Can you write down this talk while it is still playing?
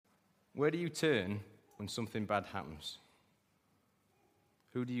Where do you turn when something bad happens?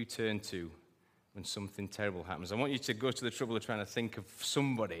 Who do you turn to when something terrible happens? I want you to go to the trouble of trying to think of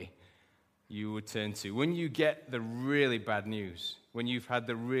somebody you would turn to. When you get the really bad news, when you've had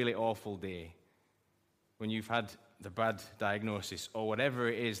the really awful day, when you've had the bad diagnosis, or whatever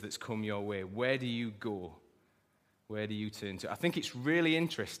it is that's come your way, where do you go? Where do you turn to? I think it's really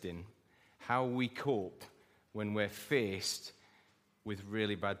interesting how we cope when we're faced with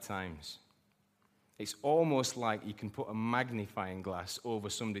really bad times. It's almost like you can put a magnifying glass over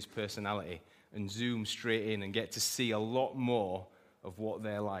somebody's personality and zoom straight in and get to see a lot more of what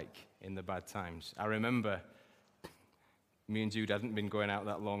they're like in the bad times. I remember me and Jude hadn't been going out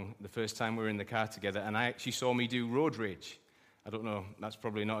that long the first time we were in the car together, and I actually saw me do road rage. I don't know, that's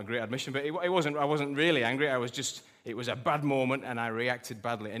probably not a great admission, but I wasn't really angry. It was a bad moment, and I reacted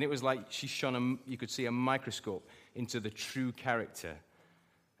badly. And it was like she shone you could see a microscope into the true character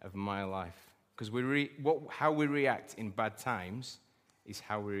of my life. Because how we react in bad times is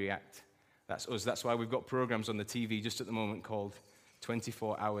how we react. That's us. That's why we've got programs on the TV just at the moment called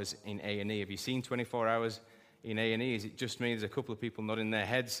 24 Hours in A&E. Have you seen 24 Hours in A&E? Is it just me? There's a couple of people nodding their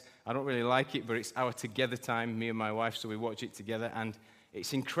heads. I don't really like it, but it's our together time, me and my wife, so we watch it together. And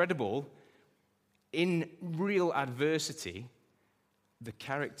it's incredible, in real adversity, the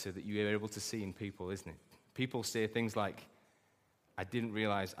character that you are able to see in people, isn't it? People say things like, I didn't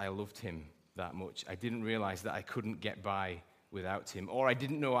realize I loved him that much. I didn't realize that I couldn't get by without him. Or I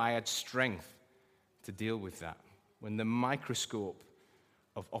didn't know I had strength to deal with that. When the microscope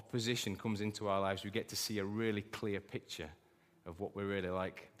of opposition comes into our lives, we get to see a really clear picture of what we're really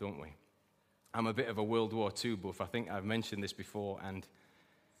like, don't we? I'm a bit of a World War II buff. I think I've mentioned this before. And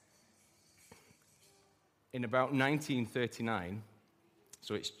in about 1939,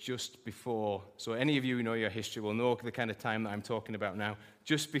 so it's just before, so any of you who know your history will know the kind of time that I'm talking about now.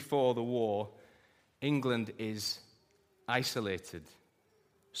 Just before the war, England is isolated,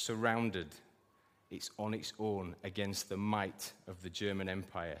 surrounded. It's on its own against the might of the German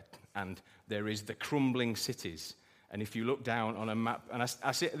Empire. And there is the crumbling cities. And if you look down on a map, and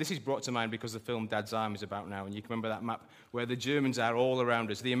I say, this is brought to mind because the film Dad's Army is about now, and you can remember that map where the Germans are all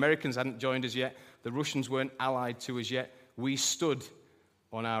around us. The Americans hadn't joined us yet. The Russians weren't allied to us yet. We stood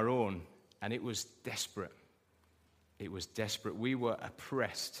on our own, and it was desperate. It was desperate. We were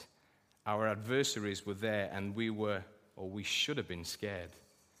oppressed. Our adversaries were there, and we should have been scared.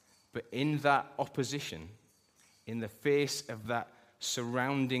 But in that opposition, in the face of that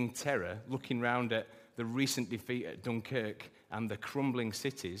surrounding terror, looking round at the recent defeat at Dunkirk and the crumbling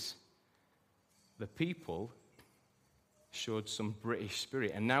cities, the people showed some British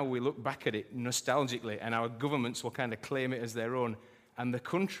spirit. And now we look back at it nostalgically, and our governments will kind of claim it as their own. And the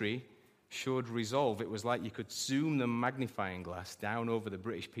country showed resolve. It was like you could zoom the magnifying glass down over the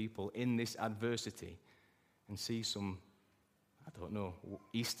British people in this adversity and see some, I don't know,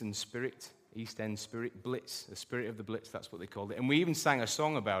 East End spirit, Blitz, the spirit of the Blitz, that's what they called it. And we even sang a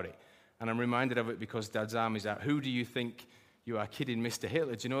song about it. And I'm reminded of it because Dad's Army's out. Who do you think you are kidding, Mr.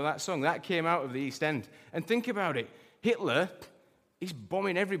 Hitler? Do you know that song? That came out of the East End. And think about it. Hitler is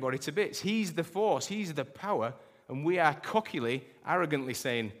bombing everybody to bits. He's the force. He's the power. And we are cockily, arrogantly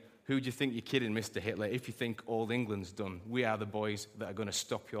saying, who do you think you're kidding, Mr. Hitler, if you think all England's done? We are the boys that are going to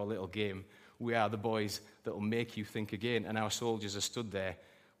stop your little game. We are the boys that will make you think again. And our soldiers are stood there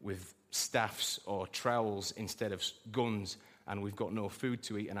with staffs or trowels instead of guns, and we've got no food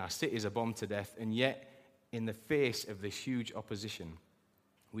to eat, and our cities are bombed to death. And yet, in the face of this huge opposition,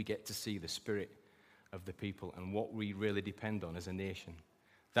 we get to see the spirit of the people and what we really depend on as a nation.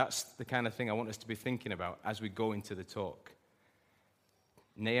 That's the kind of thing I want us to be thinking about as we go into the talk.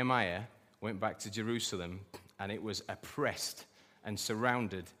 Nehemiah went back to Jerusalem, and it was oppressed and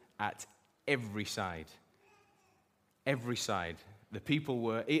surrounded at every side. Every side. The people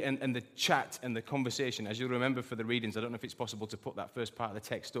were, and the chat and the conversation, as you'll remember for the readings, I don't know if it's possible to put that first part of the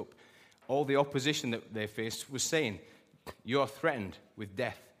text up, all the opposition that they faced was saying, you're threatened with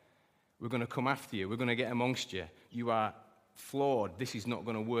death. We're going to come after you. We're going to get amongst you. You are flawed. This is not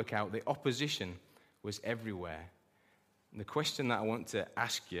going to work out. The opposition was everywhere. And the question that I want to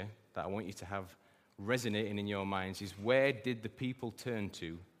ask you, that I want you to have resonating in your minds, is where did the people turn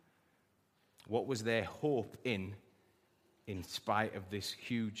to? What was their hope in spite of this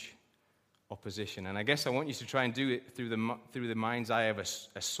huge opposition? And I guess I want you to try and do it through the mind's eye of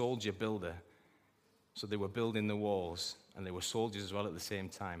a soldier builder. So they were building the walls, and they were soldiers as well at the same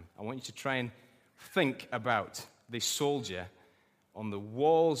time. I want you to try and think about this soldier on the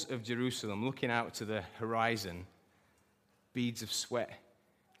walls of Jerusalem, looking out to the horizon, beads of sweat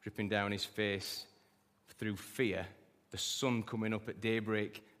dripping down his face through fear, the sun coming up at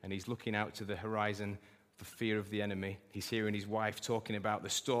daybreak, and he's looking out to the horizon for fear of the enemy. He's hearing his wife talking about the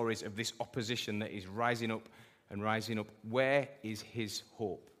stories of this opposition that is rising up and rising up. Where is his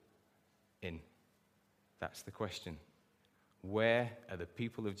hope in? That's the question. Where are the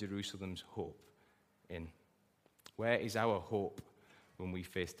people of Jerusalem's hope in? Where is our hope when we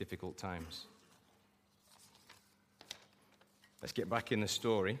face difficult times? Let's get back in the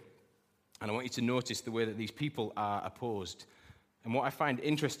story. And I want you to notice the way that these people are opposed. And what I find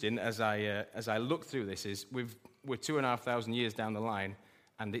interesting as I look through this is we're 2,500 years down the line,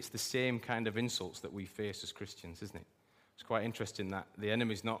 and it's the same kind of insults that we face as Christians, isn't it? It's quite interesting that the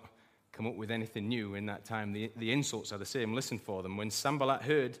enemy's not come up with anything new in that time. The insults are the same. Listen for them. When Sanballat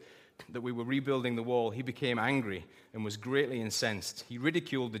heard that we were rebuilding the wall, he became angry and was greatly incensed. He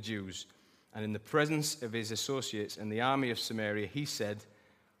ridiculed the Jews, and in the presence of his associates and the army of Samaria, he said,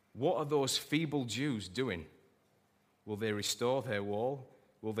 "What are those feeble Jews doing? Will they restore their wall?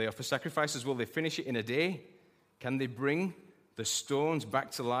 Will they offer sacrifices? Will they finish it in a day? Can they bring the stones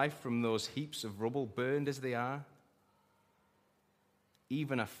back to life from those heaps of rubble, burned as they are?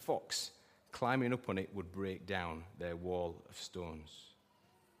 Even a fox climbing up on it would break down their wall of stones."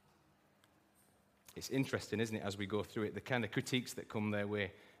 It's interesting, isn't it, as we go through it, the kind of critiques that come their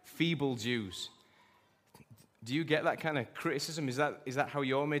way. Feeble Jews. Do you get that kind of criticism? Is that how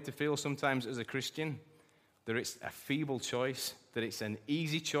you're made to feel sometimes as a Christian? That it's a feeble choice, that it's an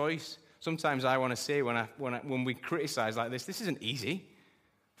easy choice? Sometimes I want to say when we criticize like this isn't easy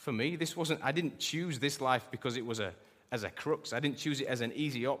for me. I didn't choose this life because it was as a crux. I didn't choose it as an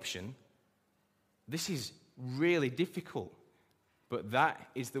easy option. This is really difficult. But that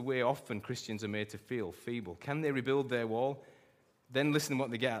is the way often Christians are made to feel, feeble. Can they rebuild their wall? Then listen to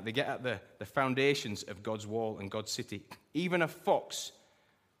what they get at. They get at the foundations of God's wall and God's city. Even a fox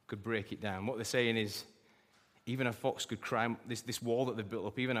could break it down. What they're saying is, even a fox could climb this wall that they've built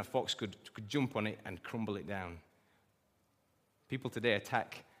up. Even a fox could jump on it and crumble it down. People today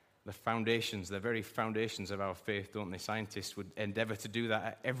attack the foundations, the very foundations of our faith, don't they? Scientists would endeavor to do that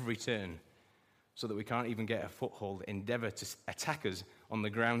at every turn so that we can't even get a foothold, endeavor to attack us on the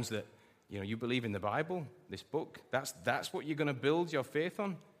grounds that, you believe in the Bible, this book. That's what you're going to build your faith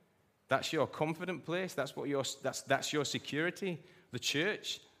on. That's your confident place. That's your security. The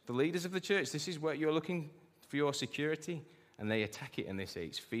church, the leaders of the church, this is where you're looking for your security. And they attack it and they say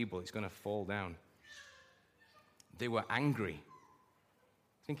it's feeble, it's going to fall down. They were angry.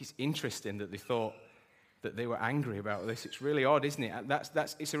 I think it's interesting that they thought that they were angry about this. It's really odd, isn't it?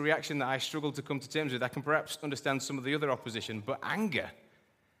 It's a reaction that I struggle to come to terms with. I can perhaps understand some of the other opposition, but anger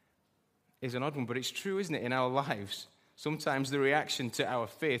is an odd one. But it's true, isn't it, in our lives? Sometimes the reaction to our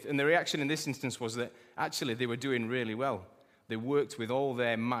faith, and the reaction in this instance was that actually they were doing really well. They worked with all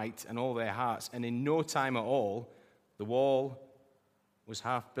their might and all their hearts, and in no time at all, the wall was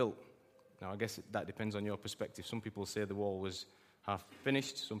half built. Now, I guess that depends on your perspective. Some people say the wall was half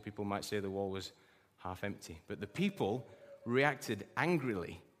finished. Some people might say the wall was half empty. But the people reacted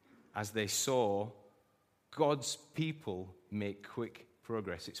angrily as they saw God's people make quick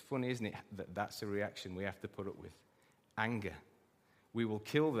progress. It's funny, isn't it, that that's a reaction we have to put up with. Anger. We will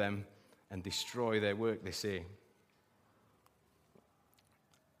kill them and destroy their work, they say.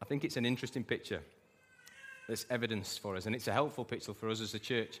 I think it's an interesting picture that's evidence for us, and it's a helpful picture for us as a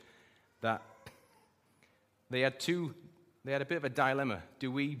church, that they had a bit of a dilemma.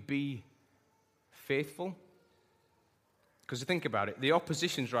 Do we be faithful? Because think about it, the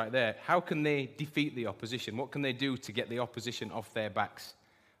opposition's right there. How can they defeat the opposition? What can they do to get the opposition off their backs?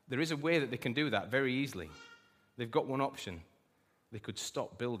 There is a way that they can do that very easily. They've got one option. They could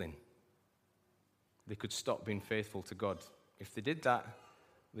stop building. They could stop being faithful to God. If they did that,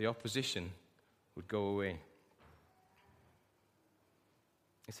 the opposition would go away.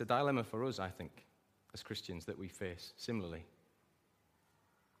 It's a dilemma for us, I think, as Christians that we face similarly.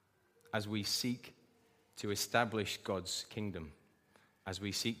 As we seek to establish God's kingdom, as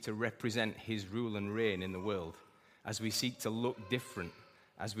we seek to represent his rule and reign in the world, as we seek to look different,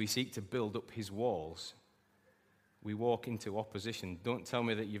 as we seek to build up his walls, we walk into opposition. Don't tell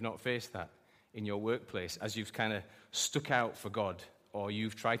me that you've not faced that in your workplace as you've kind of stuck out for God, or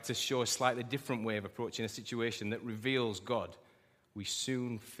you've tried to show a slightly different way of approaching a situation that reveals God. We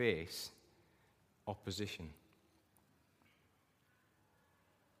soon face opposition.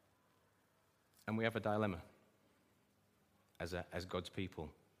 And we have a dilemma as God's people.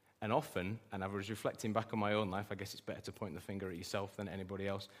 And often, and I was reflecting back on my own life, I guess it's better to point the finger at yourself than anybody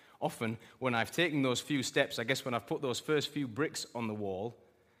else. Often, when I've taken those few steps, I guess when I've put those first few bricks on the wall,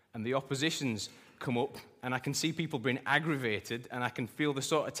 and the oppositions come up, and I can see people being aggravated, and I can feel the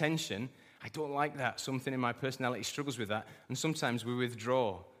sort of tension, I don't like that. Something in my personality struggles with that, and sometimes we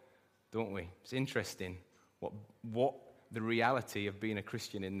withdraw don't we? It's interesting what the reality of being a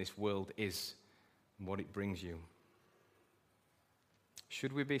Christian in this world is and what it brings you.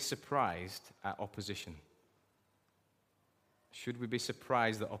 Should we be surprised at opposition? Should we be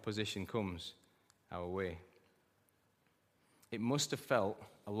surprised that opposition comes our way? It must have felt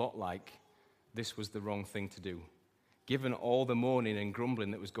a lot like this was the wrong thing to do. Given all the moaning and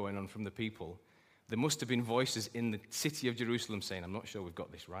grumbling that was going on from the people, there must have been voices in the city of Jerusalem saying, I'm not sure we've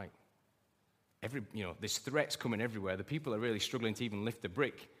got this right. There's threats coming everywhere. The people are really struggling to even lift a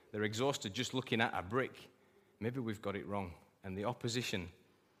brick. They're exhausted just looking at a brick. Maybe we've got it wrong. And the opposition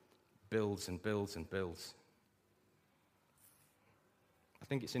builds and builds and builds. I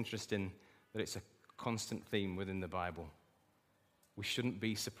think it's interesting that it's a constant theme within the Bible. We shouldn't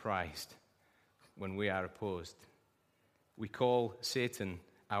be surprised when we are opposed. We call Satan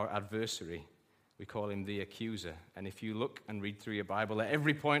our adversary. We call him the accuser. And if you look and read through your Bible, at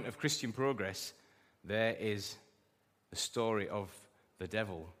every point of Christian progress, there is the story of the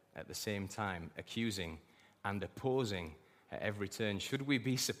devil at the same time, accusing and opposing at every turn. Should we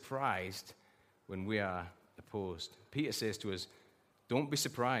be surprised when we are opposed? Peter says to us, don't be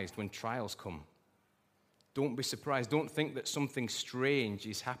surprised when trials come. Don't be surprised. Don't think that something strange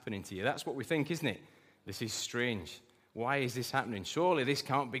is happening to you. That's what we think, isn't it? This is strange. Why is this happening? Surely this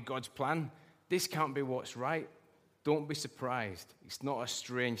can't be God's plan. This can't be what's right. Don't be surprised. It's not a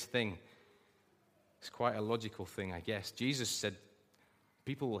strange thing. It's quite a logical thing, I guess. Jesus said,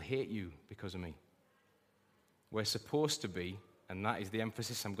 people will hate you because of me. We're supposed to be, and that is the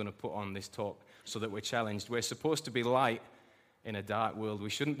emphasis I'm going to put on this talk so that we're challenged. We're supposed to be light in a dark world. We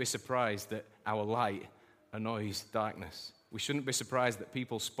shouldn't be surprised that our light annoys darkness. We shouldn't be surprised that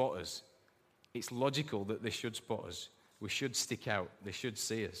people spot us. It's logical that they should spot us. We should stick out. They should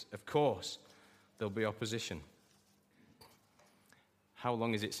see us. Of course, there'll be opposition. How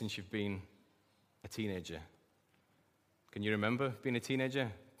long is it since you've been a teenager? Can you remember being a teenager?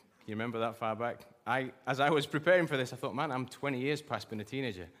 Can you remember that far back? As I was preparing for this, I thought, man, I'm 20 years past being a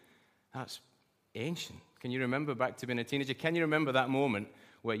teenager. That's ancient. Can you remember back to being a teenager? Can you remember that moment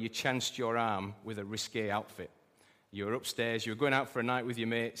where you chanced your arm with a risque outfit? You were upstairs, you were going out for a night with your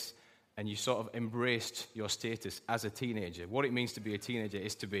mates, and you sort of embraced your status as a teenager. What it means to be a teenager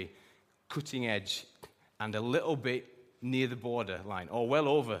is to be cutting edge and a little bit near the borderline, or well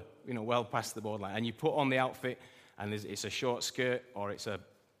over, well past the borderline. And you put on the outfit, and it's a short skirt, or it's a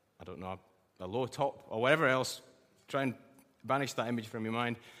low top, or whatever else. Try and banish that image from your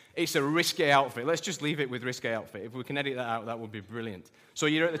mind. It's a risque outfit. Let's just leave it with risque outfit. If we can edit that out, that would be brilliant. So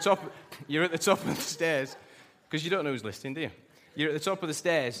you're at the top of the stairs, because you don't know who's listening, do you? You're at the top of the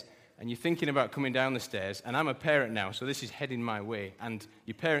stairs, and you're thinking about coming down the stairs, and I'm a parent now, so this is heading my way, and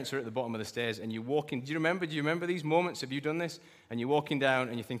your parents are at the bottom of the stairs, and you're walking. Do you remember these moments? Have you done this? And you're walking down,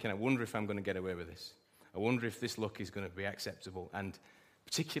 and you're thinking, I wonder if I'm going to get away with this. I wonder if this look is going to be acceptable. And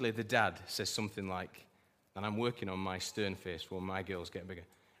particularly the dad says something like, and I'm working on my stern face for when my girls get bigger,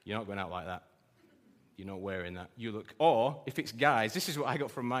 you're not going out like that. You're not wearing that. You look, or if it's guys, this is what I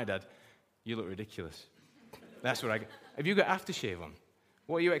got from my dad, you look ridiculous. That's what I got. Have you got aftershave on?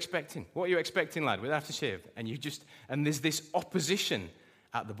 What are you expecting? What are you expecting, lad, with aftershave? And there's this opposition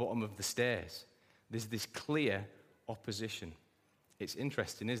at the bottom of the stairs. There's this clear opposition. It's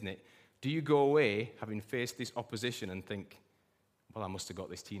interesting, isn't it? Do you go away having faced this opposition and think, well, I must have got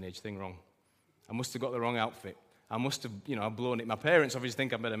this teenage thing wrong. I must have got the wrong outfit. I must have, I've blown it. My parents obviously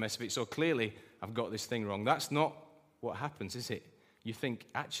think I made a mess of it, so clearly I've got this thing wrong. That's not what happens, is it? You think,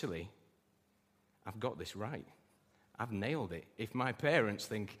 actually, I've got this right. I've nailed it. If my parents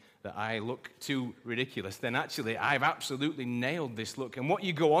think that I look too ridiculous, then actually I've absolutely nailed this look. And what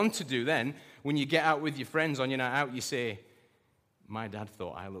you go on to do then, when you get out with your friends on your night out, you say, my dad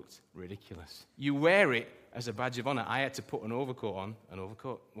thought I looked ridiculous. You wear it as a badge of honor. I had to put an overcoat on.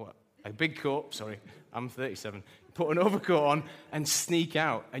 A big coat, sorry, I'm 37. Put an overcoat on and sneak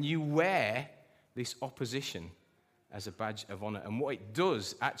out. And you wear this opposition as a badge of honor. And what it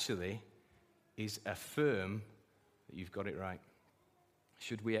does, actually, is affirm that you've got it right.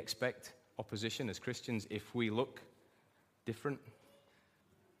 Should we expect opposition as Christians if we look different?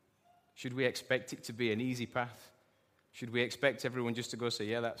 Should we expect it to be an easy path? Should we expect everyone just to go say,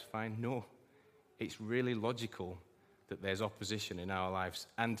 yeah, that's fine? No. It's really logical that there's opposition in our lives.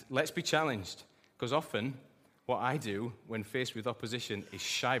 And let's be challenged, because often what I do when faced with opposition is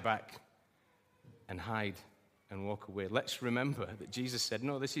shy back and hide and walk away. Let's remember that Jesus said,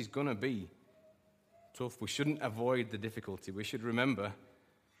 no, this is going to be tough. We shouldn't avoid the difficulty. We should remember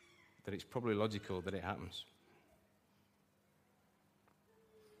that it's probably logical that it happens.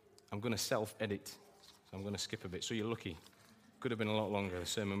 I'm going to self-edit, so I'm going to skip a bit. So you're lucky. Could have been a lot longer, the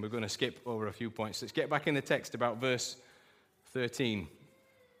sermon. We're going to skip over a few points. Let's get back in the text about verse 13.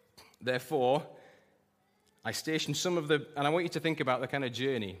 Therefore, I stationed some of the, and I want you to think about the kind of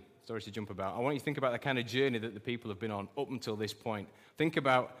journey, sorry to jump about, I want you to think about the kind of journey that the people have been on up until this point. Think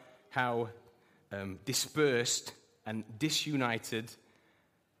about how dispersed and disunited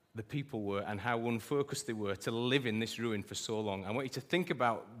the people were and how unfocused they were to live in this ruin for so long. I want you to think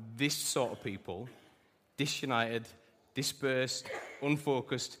about this sort of people, disunited, dispersed,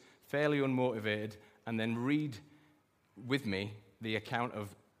 unfocused, fairly unmotivated, and then read with me the account of,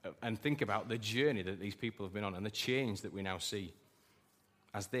 and think about the journey that these people have been on and the change that we now see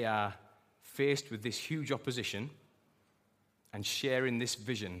as they are faced with this huge opposition and sharing this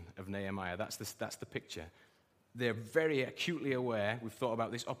vision of Nehemiah. That's the picture. They're very acutely aware. We've thought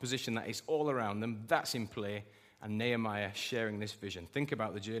about this opposition that is all around them. That's in play. And Nehemiah sharing this vision. Think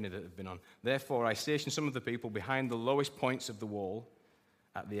about the journey that they've been on. Therefore, I stationed some of the people behind the lowest points of the wall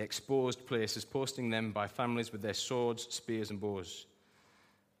at the exposed places, posting them by families with their swords, spears, and bows.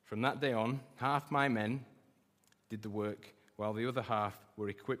 From that day on, half my men did the work, while the other half were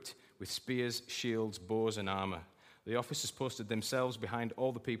equipped with spears, shields, bows, and armor. The officers posted themselves behind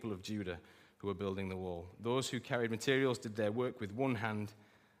all the people of Judah who were building the wall. Those who carried materials did their work with one hand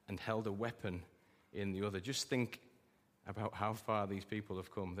and held a weapon in the other. Just think about how far these people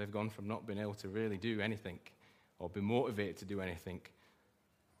have come. They've gone from not being able to really do anything or be motivated to do anything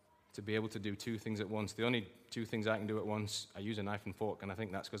to be able to do two things at once. The only two things I can do at once, I use a knife and fork, and I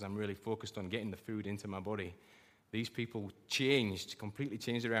think that's because I'm really focused on getting the food into my body. These people completely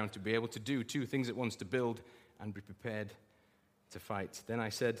changed around to be able to do two things at once, to build and be prepared to fight. Then I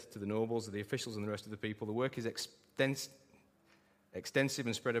said to the nobles, the officials, and the rest of the people, the work is extensive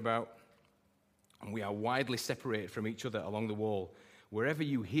and spread about, and we are widely separated from each other along the wall. Wherever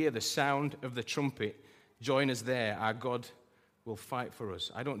you hear the sound of the trumpet, join us there. Our God will fight for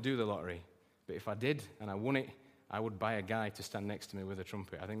us. I don't do the lottery, but if I did and I won it, I would buy a guy to stand next to me with a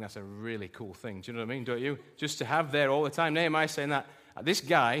trumpet. I think that's a really cool thing. Do you know what I mean? Don't you? Just to have there all the time. Nehemiah's saying that this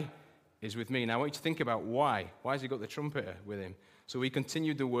guy is with me. Now I want you to think about why. Why has he got the trumpeter with him? So we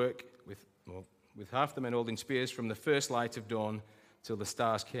continued the work with half the men holding spears from the first light of dawn till the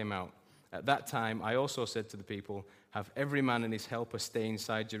stars came out. At that time, I also said to the people, have every man and his helper stay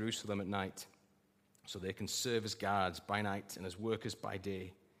inside Jerusalem at night, so they can serve as guards by night and as workers by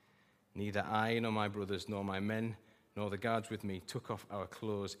day. Neither I nor my brothers nor my men nor the guards with me took off our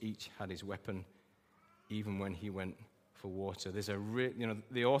clothes. Each had his weapon, even when he went for water.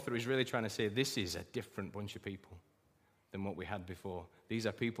 The author is really trying to say this is a different bunch of people than what we had before. These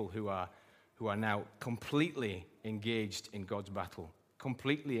are people who are now completely engaged in God's battle,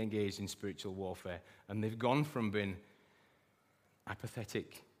 completely engaged in spiritual warfare, and they've gone from being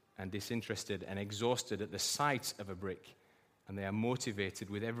apathetic and disinterested and exhausted at the sight of a brick, and they are motivated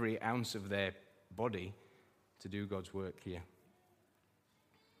with every ounce of their body to do God's work here.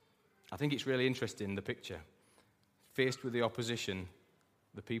 I think it's really interesting, the picture. Faced with the opposition,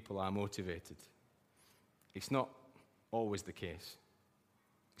 the people are motivated. It's not always the case.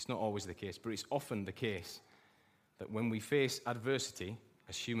 It's not always the case, but it's often the case that when we face adversity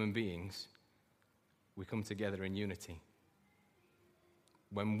as human beings, we come together in unity.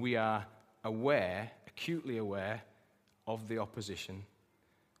 When we are aware, acutely aware of the opposition,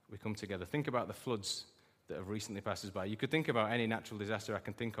 we come together. Think about the floods that have recently passed us by. You could think about any natural disaster I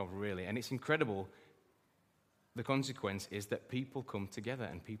can think of, really, and it's incredible. The consequence is that people come together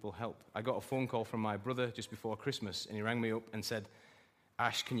and people help. I got a phone call from my brother just before Christmas, and he rang me up and said,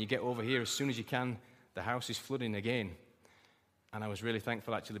 Ash, can you get over here as soon as you can? The house is flooding again. And I was really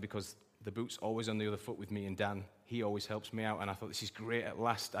thankful, actually, because the boot's always on the other foot with me and Dan. He always helps me out, and I thought, this is great at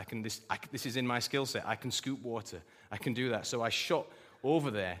last. This is in my skill set. I can scoop water. I can do that. So I shot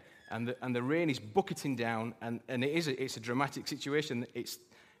over there, and the rain is bucketing down, and it's a dramatic situation.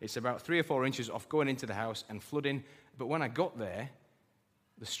 It's about 3 or 4 inches off going into the house and flooding. But when I got there,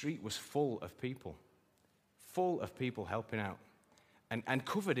 the street was full of people helping out, and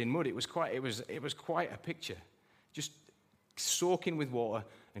covered in mud. It was quite a picture, just soaking with water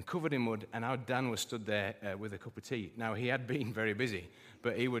and covered in mud. And our Dan was stood there with a cup of tea. Now he had been very busy,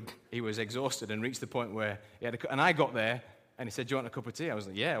 but he was exhausted and reached the point where he had and I got there and he said, "Do you want a cup of tea?" I was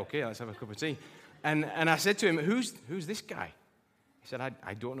like, "Yeah, okay, let's have a cup of tea." And I said to him, "Who's this guy?" He said,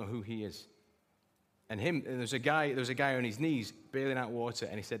 I don't know who he is. And there was a guy on his knees bailing out water,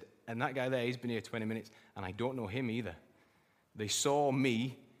 and he said, and that guy there, he's been here 20 minutes, and I don't know him either. They saw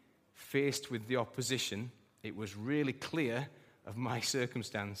me faced with the opposition. It was really clear of my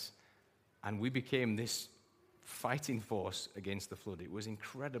circumstance, and we became this fighting force against the flood. It was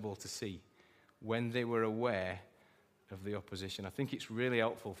incredible to see when they were aware of the opposition. I think it's really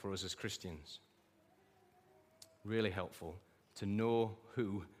helpful for us as Christians, really helpful to know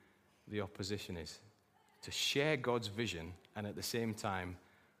who the opposition is, to share God's vision and at the same time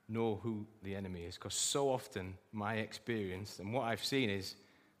know who the enemy is. Because so often my experience and what I've seen is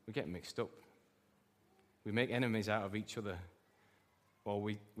we get mixed up. We make enemies out of each other, or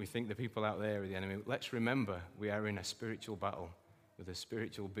we think the people out there are the enemy. Let's remember we are in a spiritual battle with a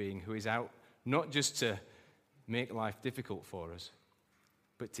spiritual being who is out not just to make life difficult for us,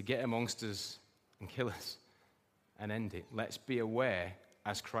 but to get amongst us and kill us and end it. Let's be aware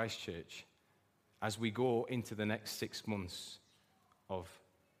as Christ Church, as we go into the next 6 months, of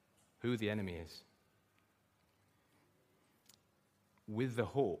who the enemy is, with the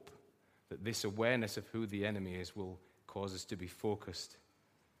hope that this awareness of who the enemy is will cause us to be focused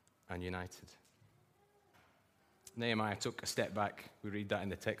and united. Nehemiah took a step back. We read that in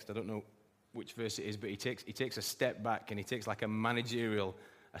the text. I don't know which verse it is, but he takes a step back and he takes like a managerial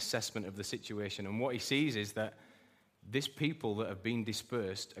assessment of the situation. And what he sees is that this people that have been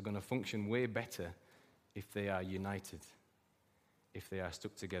dispersed are going to function way better if they are united, if they are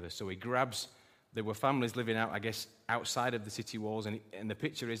stuck together. So he grabs, there were families living out, I guess, outside of the city walls, and the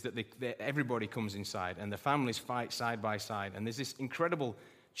picture is that everybody comes inside, and the families fight side by side, and there's this incredible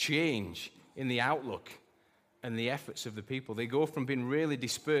change in the outlook and the efforts of the people. They go from being really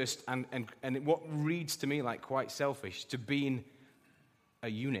dispersed and what reads to me like quite selfish to being a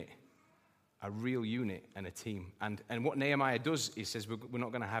unit, a real unit and a team. And what Nehemiah does, he says, we're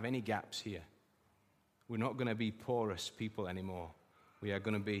not going to have any gaps here. We're not going to be porous people anymore. We are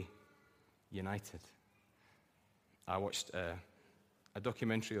going to be united. I watched a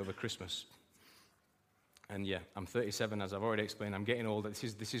documentary over Christmas. And yeah, I'm 37, as I've already explained. I'm getting older.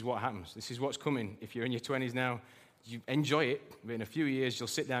 This is what happens. This is what's coming. If you're in your 20s now, you enjoy it. But in a few years, you'll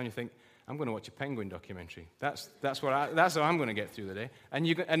sit down and you think, I'm going to watch a penguin documentary. That's how I'm going to get through the day.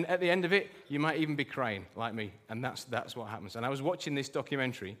 And at the end of it, you might even be crying like me. And that's what happens. And I was watching this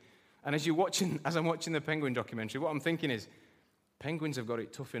documentary, and as I'm watching the penguin documentary, what I'm thinking is, penguins have got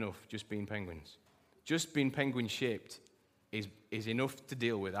it tough enough just being penguins. Just being penguin-shaped is enough to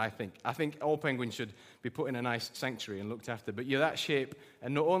deal with, I think. I think all penguins should be put in a nice sanctuary and looked after. But you're that shape,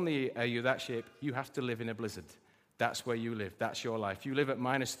 and not only are you that shape, you have to live in a blizzard. That's where you live. That's your life. You live at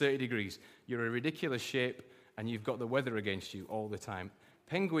minus 30 degrees. You're a ridiculous shape, and you've got the weather against you all the time.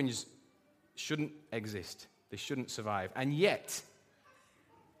 Penguins shouldn't exist. They shouldn't survive. And yet,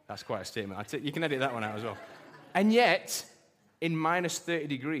 that's quite a statement. You can edit that one out as well. And yet, in minus 30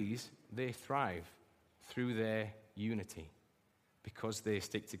 degrees, they thrive through their unity because they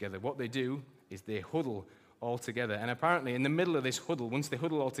stick together. What they do is they huddle all together. And apparently, in the middle of this huddle, once they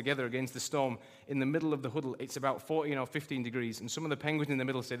huddle all together against the storm, in the middle of the huddle, it's about 14 or 15 degrees. And some of the penguins in the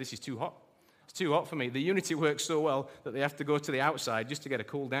middle say, this is too hot. It's too hot for me. The unity works so well that they have to go to the outside just to get a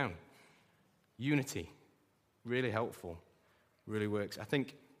cool down. Unity, really helpful, really works. I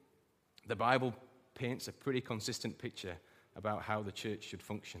think the Bible paints a pretty consistent picture about how the church should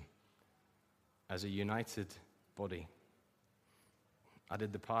function as a united body. I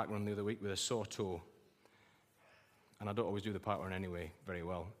did the park run the other week with a sore toe. And I don't always do the park run anyway very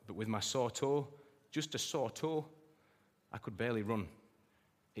well. But with my sore toe, just a sore toe, I could barely run.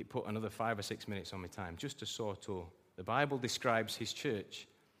 It put another 5 or 6 minutes on my time, just a sore toe. The Bible describes his church,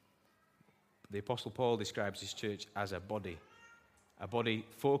 the Apostle Paul describes his church as a body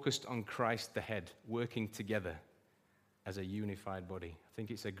focused on Christ the head, working together as a unified body. I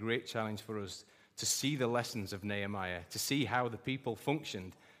think it's a great challenge for us to see the lessons of Nehemiah, to see how the people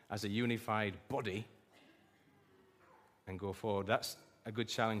functioned as a unified body and go forward. That's a good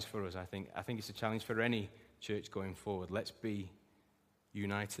challenge for us, I think. I think it's a challenge for any church going forward. Let's be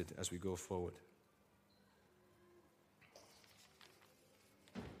united as we go forward.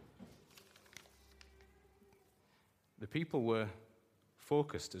 The people were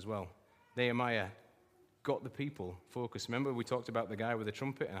focused as well. Nehemiah got the people focused. Remember we talked about the guy with the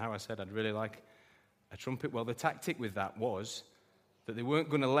trumpet and how I said I'd really like a trumpet? Well, the tactic with that was that they weren't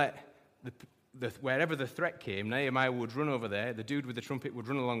going to let wherever the threat came, Nehemiah would run over there, the dude with the trumpet would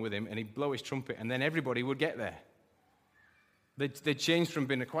run along with him, and he'd blow his trumpet, and then everybody would get there. They'd changed from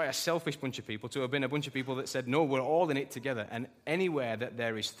being quite a selfish bunch of people to have been a bunch of people that said, no, we're all in it together, and anywhere that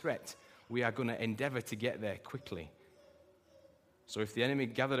there is threat, we are going to endeavor to get there quickly. So if the enemy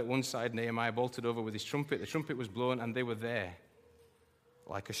gathered at one side, Nehemiah bolted over with his trumpet, the trumpet was blown, and they were there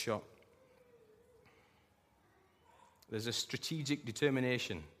like a shot. There's a strategic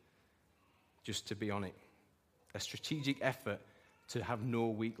determination just to be on it. A strategic effort to have no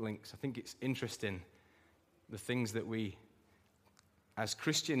weak links. I think it's interesting, the things that we, as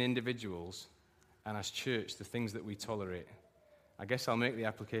Christian individuals, and as church, the things that we tolerate. I guess I'll make the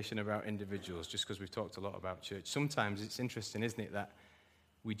application about individuals just because we've talked a lot about church. Sometimes it's interesting, isn't it, that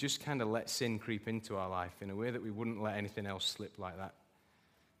we just kind of let sin creep into our life in a way that we wouldn't let anything else slip like that.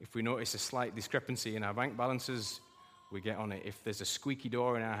 If we notice a slight discrepancy in our bank balances, we get on it. If there's a squeaky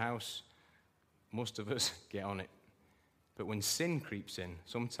door in our house, most of us get on it. But when sin creeps in,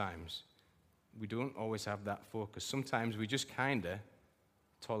 sometimes we don't always have that focus. Sometimes we just kind of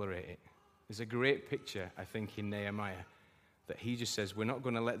tolerate it. There's a great picture, I think, in Nehemiah that he just says, we're not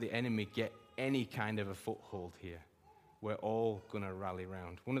going to let the enemy get any kind of a foothold here. We're all going to rally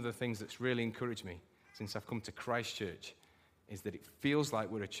round. One of the things that's really encouraged me since I've come to Christ Church is that it feels like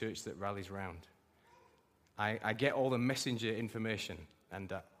we're a church that rallies round. I get all the messenger information,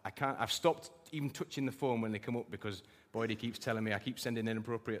 and I've stopped even touching the phone when they come up because Boydie keeps telling me I keep sending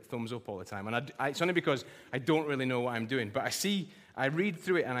inappropriate thumbs up all the time. And it's only because I don't really know what I'm doing. But I read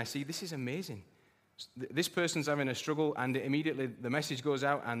through it and I see this is amazing. This person's having a struggle, and immediately the message goes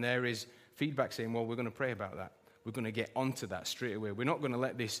out and there is feedback saying, well, we're going to pray about that. We're going to get onto that straight away. We're not going to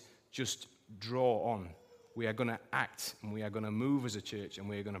let this just draw on. We are going to act, and we are going to move as a church, and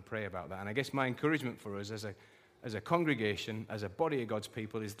we are going to pray about that. And I guess my encouragement for us as a congregation, as a body of God's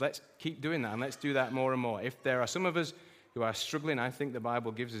people, is let's keep doing that, and let's do that more and more. If there are some of us who are struggling, I think the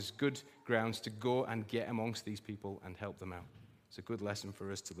Bible gives us good grounds to go and get amongst these people and help them out. It's a good lesson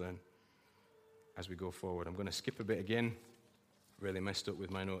for us to learn as we go forward. I'm going to skip a bit again, really messed up with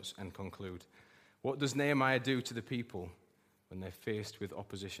my notes, and conclude. What does Nehemiah do to the people when they're faced with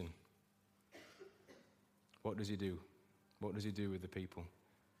opposition? What does he do? What does he do with the people?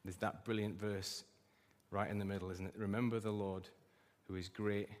 There's that brilliant verse right in the middle, isn't it? Remember the Lord, who is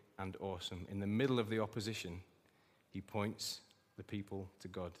great and awesome. In the middle of the opposition, he points the people to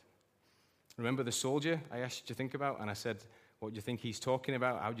God. Remember the soldier I asked you to think about? And I said, what do you think he's talking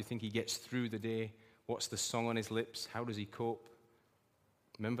about? How do you think he gets through the day? What's the song on his lips? How does he cope?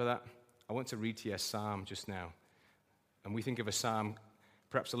 Remember that? I want to read to you a psalm just now. And we think of a psalm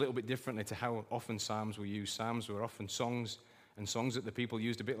perhaps a little bit differently to how often psalms were used. Psalms were often songs, and songs that the people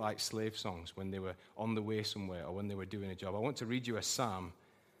used a bit like slave songs when they were on the way somewhere or when they were doing a job. I want to read you a psalm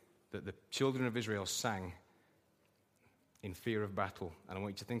that the children of Israel sang in fear of battle. And I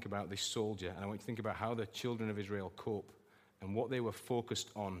want you to think about this soldier, and I want you to think about how the children of Israel cope and what they were focused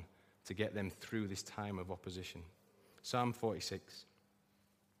on to get them through this time of opposition. Psalm 46.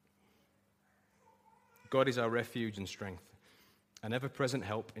 God is our refuge and strength, an ever-present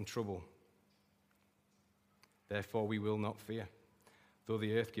help in trouble. Therefore we will not fear, though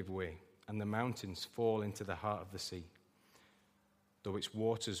the earth give way, and the mountains fall into the heart of the sea, though its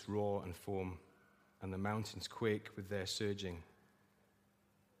waters roar and foam, and the mountains quake with their surging.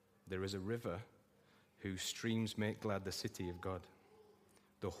 There is a river whose streams make glad the city of God,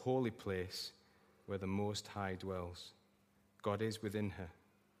 the holy place where the Most High dwells. God is within her.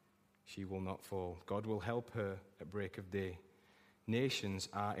 She will not fall. God will help her at break of day. Nations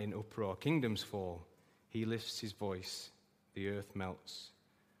are in uproar. Kingdoms fall. He lifts his voice. The earth melts.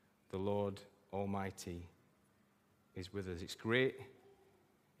 The Lord Almighty is with us. It's great.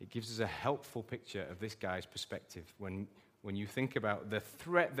 It gives us a helpful picture of this guy's perspective when you think about the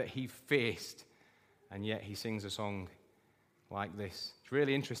threat that he faced, and yet he sings a song like this. It's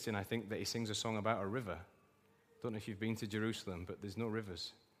really interesting, I think, that he sings a song about a river. I don't know if you've been to Jerusalem, but there's no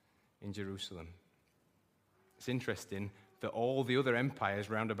rivers in Jerusalem. It's interesting that all the other empires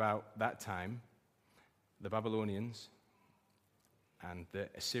round about that time, the Babylonians and the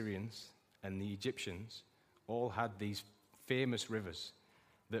Assyrians and the Egyptians, all had these famous rivers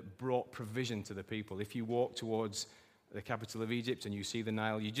that brought provision to the people. If you walk towards the capital of Egypt and you see the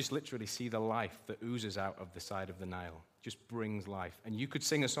Nile, you just literally see the life that oozes out of the side of the Nile. It just brings life. And you could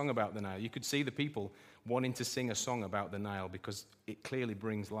sing a song about the Nile. You could see the people wanting to sing a song about the Nile because it clearly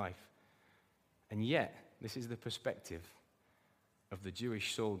brings life. And yet, this is the perspective of the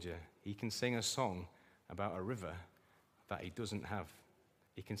Jewish soldier. He can sing a song about a river that he doesn't have.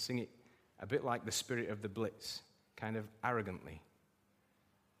 He can sing it a bit like the spirit of the Blitz, kind of arrogantly,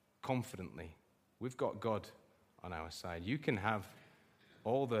 confidently. We've got God on our side. You can have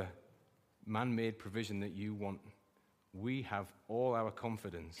all the man-made provision that you want. We have all our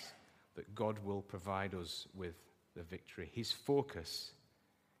confidence that God will provide us with the victory. His focus,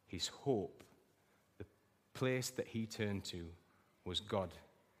 his hope, the place that he turned to was God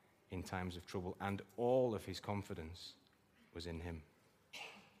in times of trouble, and all of his confidence was in him.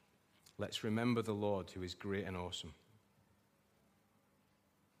 Let's remember the Lord who is great and awesome.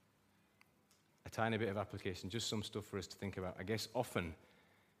 A tiny bit of application, just some stuff for us to think about. I guess often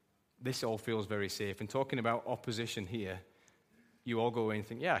this all feels very safe. And talking about opposition here, you all go away and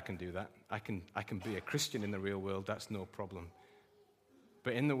think, yeah, I can do that. I can be a Christian in the real world. That's no problem.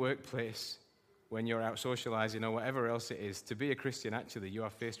 But in the workplace, when you're out socializing or whatever else it is, to be a Christian, actually, you are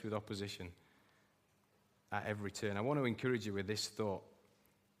faced with opposition at every turn. I want to encourage you with this thought,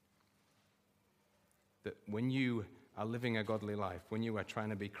 that when you are living a godly life, when you are trying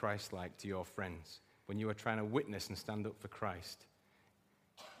to be Christ-like to your friends, when you are trying to witness and stand up for Christ,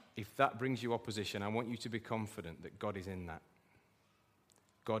 if that brings you opposition, I want you to be confident that God is in that.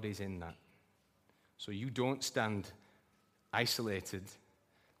 God is in that. So you don't stand isolated.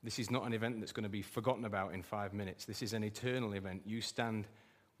 This is not an event that's going to be forgotten about in 5 minutes. This is an eternal event. You stand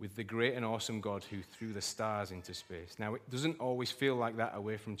with the great and awesome God who threw the stars into space. Now, it doesn't always feel like that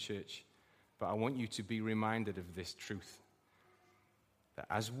away from church, but I want you to be reminded of this truth, that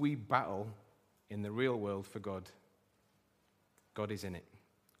as we battle in the real world for God, God is in it.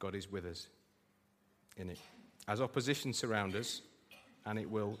 God is with us in it. As opposition surrounds us, and it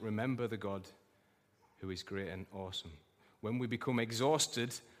will, remember the God who is great and awesome. When we become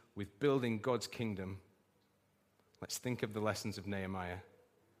exhausted with building God's kingdom, let's think of the lessons of Nehemiah.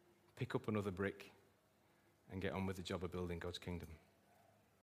 Pick up another brick and get on with the job of building God's kingdom.